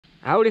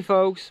Howdy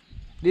folks,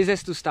 this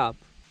has to stop.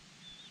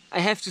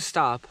 I have to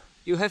stop.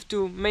 You have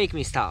to make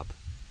me stop.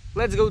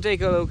 Let's go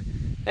take a look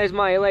at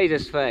my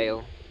latest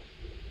fail.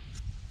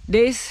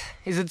 This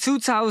is a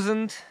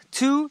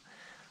 2002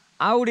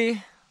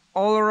 Audi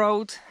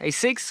all-road,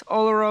 A6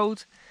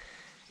 all-road.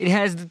 It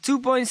has the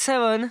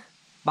 2.7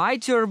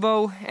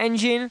 bi-turbo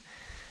engine,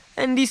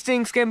 and these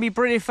things can be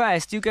pretty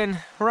fast. You can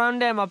run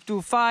them up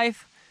to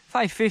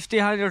 550,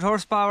 100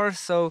 horsepower,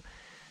 so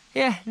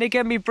yeah, they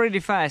can be pretty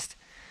fast.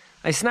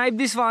 I sniped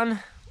this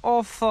one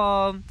off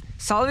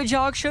Salvage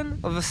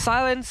auction, of a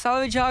silent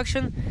Salvage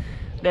auction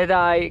that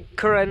I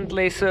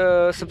currently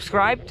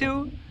subscribe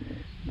to,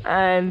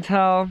 and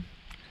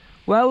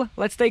well,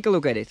 let's take a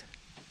look at it.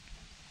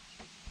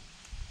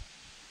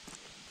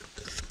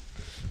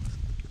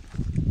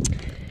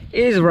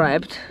 It is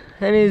wrapped,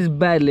 and it is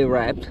badly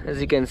wrapped, as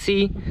you can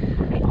see.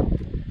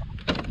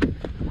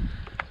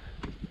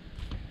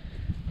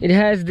 It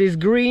has this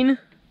green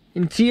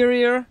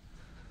interior.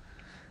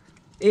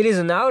 It is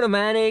an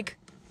automatic.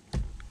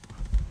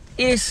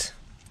 It is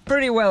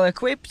pretty well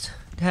equipped.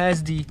 It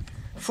has the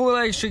full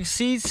electric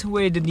seats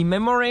with the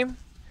memory.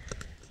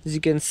 As you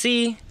can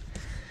see,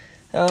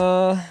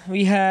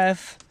 we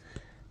have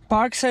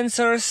park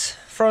sensors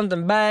front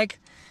and back.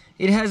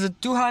 It has a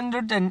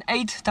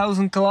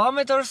 208,000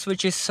 kilometers,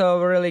 which is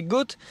really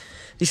good.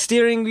 The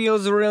steering wheel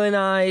is really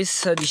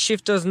nice. The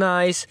shifter's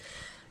nice.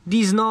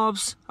 These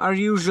knobs are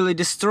usually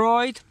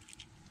destroyed,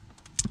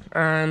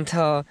 and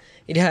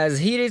it has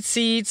heated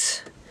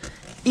seats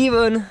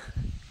even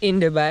in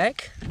the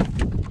back.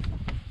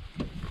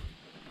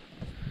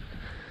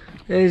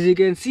 As you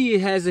can see,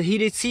 it has the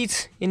heated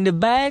seats in the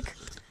back.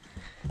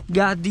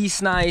 Got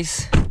these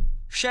nice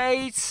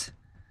shades.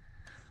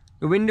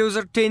 The windows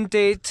are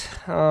tinted.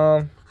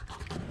 The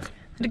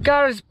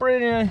car is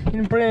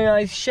in pretty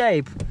nice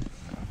shape.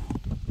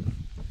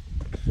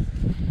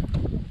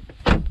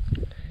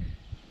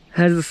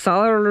 Has a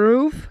solar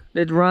roof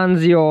that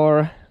runs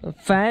your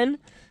fan,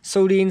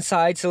 so the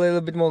inside's a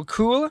little bit more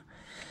cool.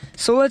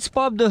 So let's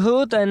pop the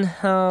hood and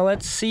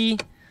let's see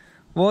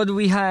what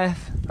we have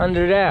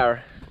under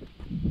there.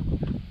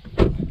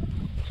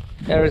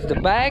 There's the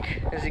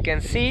back, as you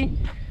can see.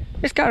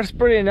 This car is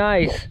pretty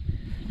nice.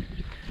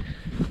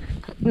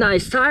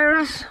 Nice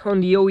tires on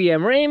the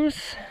OEM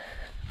rims,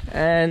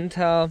 and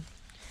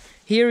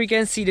here you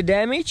can see the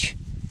damage.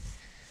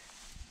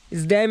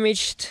 It's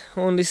damaged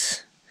on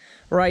this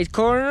right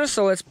corner,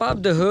 so let's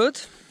pop the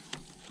hood,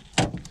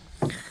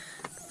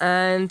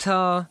 and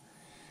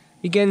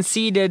you can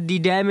see that the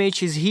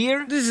damage is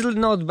here. This is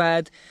not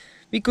bad,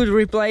 we could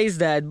replace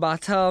that,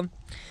 but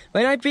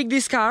when I picked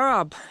this car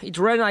up, it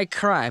ran like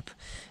crap.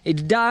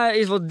 It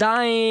was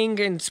dying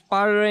and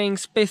sputtering,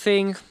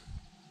 spiffing.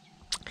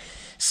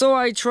 So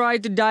I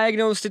tried to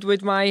diagnose it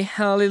with my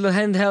little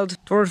handheld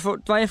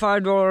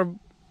 $25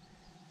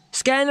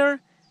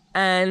 scanner,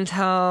 and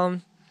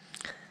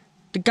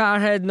the car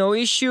had no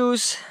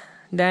issues.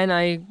 Then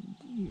I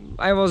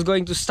was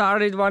going to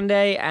start it one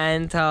day,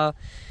 and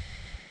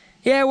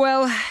yeah,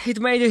 well, it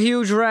made a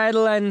huge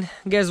rattle, and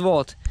guess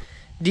what?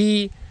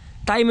 The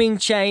timing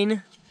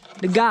chain,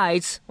 the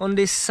guides on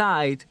this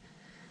side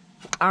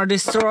are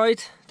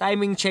destroyed,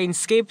 timing chain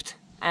skipped,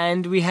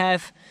 and we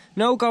have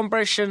no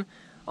compression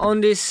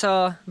on this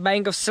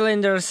bank of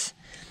cylinders.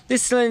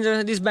 This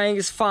bank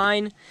is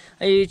fine.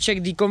 I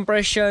checked the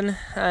compression,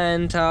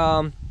 and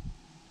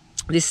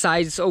this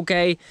side is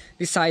okay.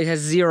 This side has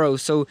 0,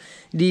 so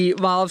the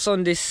valves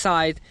on this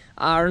side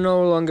are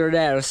no longer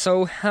there.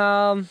 So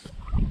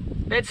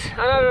that's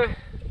another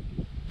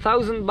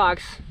 $1,000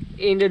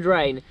 in the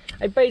drain.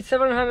 I paid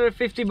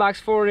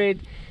 $750 for it,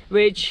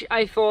 which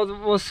I thought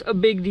was a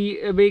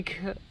big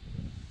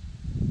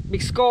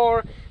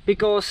score,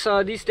 because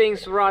these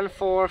things run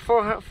for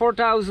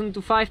 4,000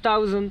 to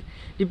 5,000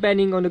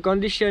 depending on the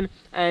condition,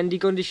 and the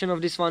condition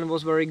of this one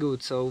was very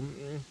good. So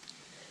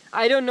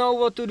I don't know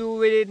what to do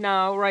with it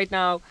right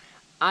now.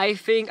 I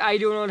think I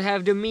do not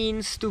have the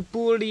means to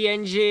pull the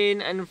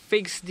engine and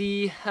fix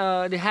the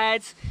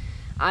heads.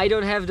 I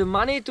don't have the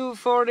money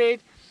for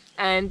it,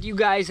 and you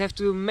guys have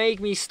to make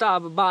me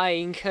stop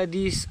buying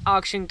these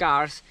auction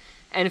cars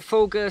and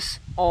focus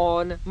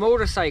on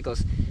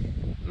motorcycles.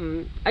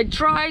 I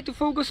try to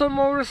focus on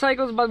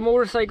motorcycles, but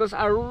motorcycles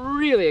are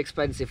really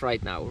expensive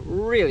right now,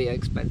 really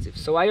expensive.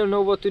 So I don't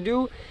know what to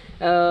do.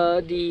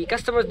 The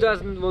customer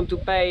doesn't want to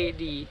pay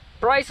the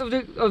price of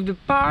the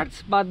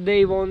parts, but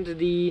they want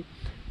the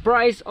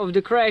price of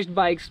the crashed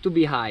bikes to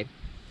be high,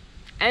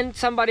 and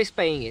somebody's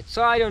paying it.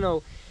 So I don't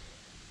know.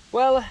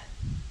 Well,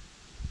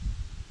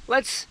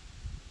 let's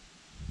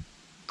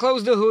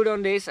close the hood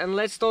on this and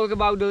let's talk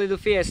about the little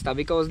Fiesta,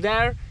 because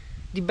there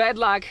the bad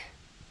luck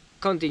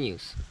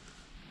continues.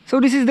 So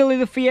this is the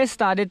little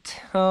Fiesta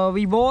that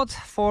we bought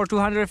for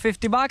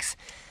 $250,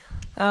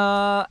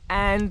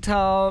 and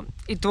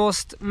it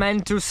was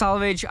meant to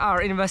salvage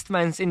our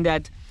investments in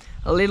that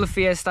little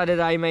Fiesta that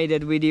I made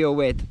that video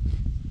with.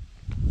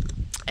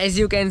 As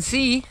you can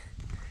see,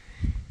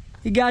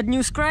 we got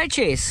new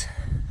scratches.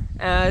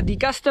 The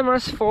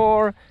customers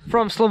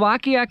from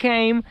Slovakia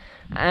came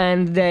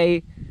and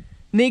they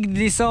nicked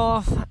this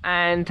off,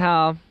 and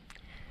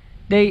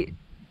they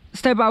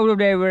step out of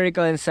their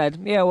vehicle and said,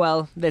 yeah,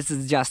 well, this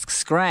is just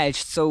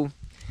scratched. So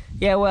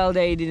yeah, well,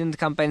 they didn't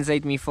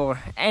compensate me for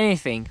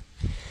anything.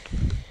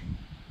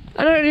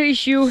 Another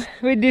issue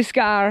with this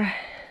car,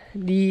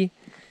 the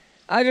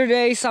other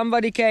day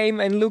somebody came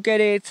and looked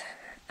at it,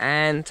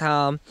 and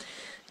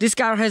this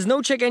car has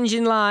no check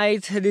engine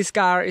light. This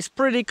car is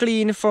pretty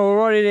clean for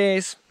what it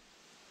is,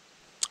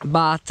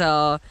 but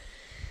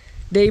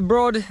they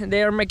brought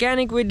their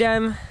mechanic with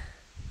them.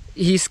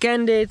 He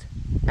scanned it,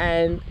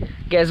 and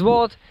guess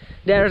what?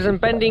 There's a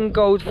pending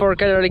code for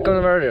catalytic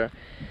converter.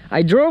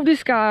 I drove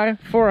this car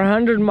for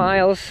 100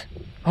 miles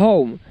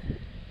home.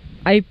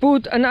 I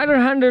put another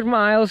 100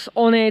 miles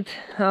on it.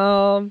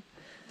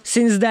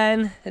 Since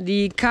then,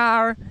 the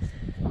car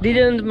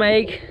didn't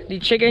make the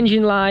check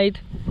engine light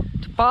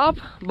to pop,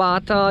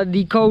 but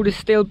the code is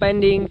still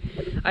pending.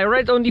 I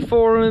read on the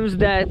forums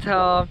that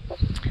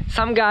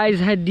some guys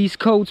had these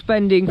codes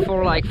pending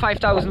for like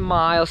 5,000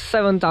 miles,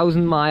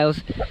 7,000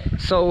 miles.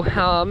 So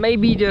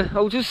maybe the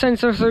O2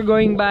 sensors are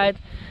going bad.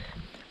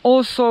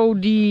 Also,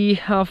 the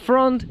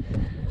front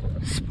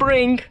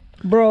spring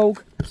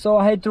broke, so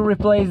I had to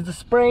replace the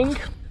spring.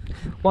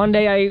 One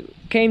day I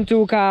came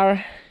to a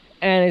car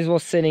and it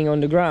was sitting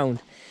on the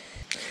ground.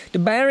 The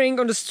bearing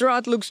on the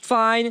strut looks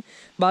fine,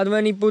 but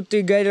when you put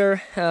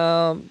together,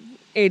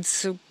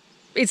 it's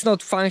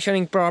not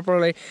functioning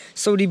properly,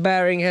 so the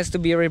bearing has to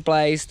be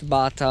replaced.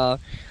 But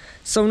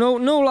so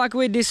no luck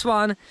with this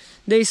one.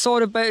 They saw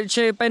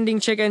the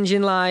pending check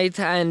engine light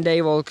and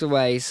they walked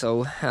away.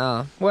 So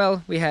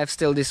well, we have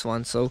still this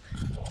one. So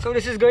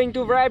this is going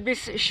to wrap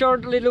this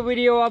short little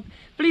video up.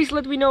 Please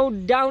let me know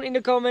down in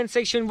the comment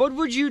section, what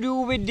would you do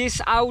with this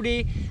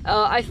Audi?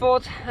 I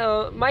thought,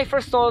 my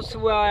first thoughts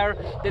were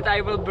that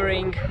I will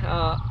bring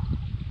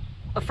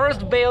a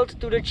first build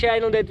to the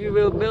channel, that we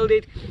will build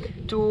it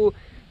to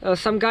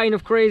some kind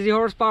of crazy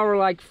horsepower,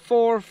 like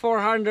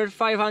 400,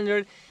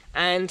 500,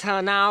 and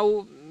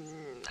now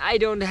I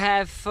don't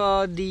have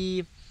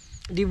the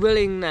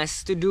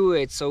willingness to do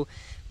it. So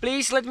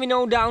please let me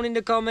know down in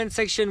the comment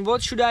section,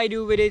 what should I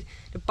do with it.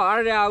 The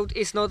part out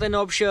is not an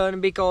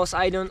option because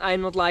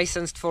I'm not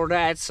licensed for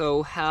that,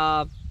 so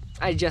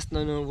I just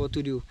don't know what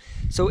to do.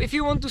 So if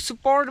you want to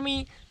support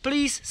me,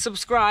 please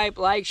subscribe,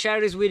 like, share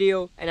this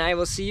video, and I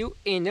will see you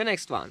in the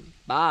next one.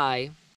 Bye.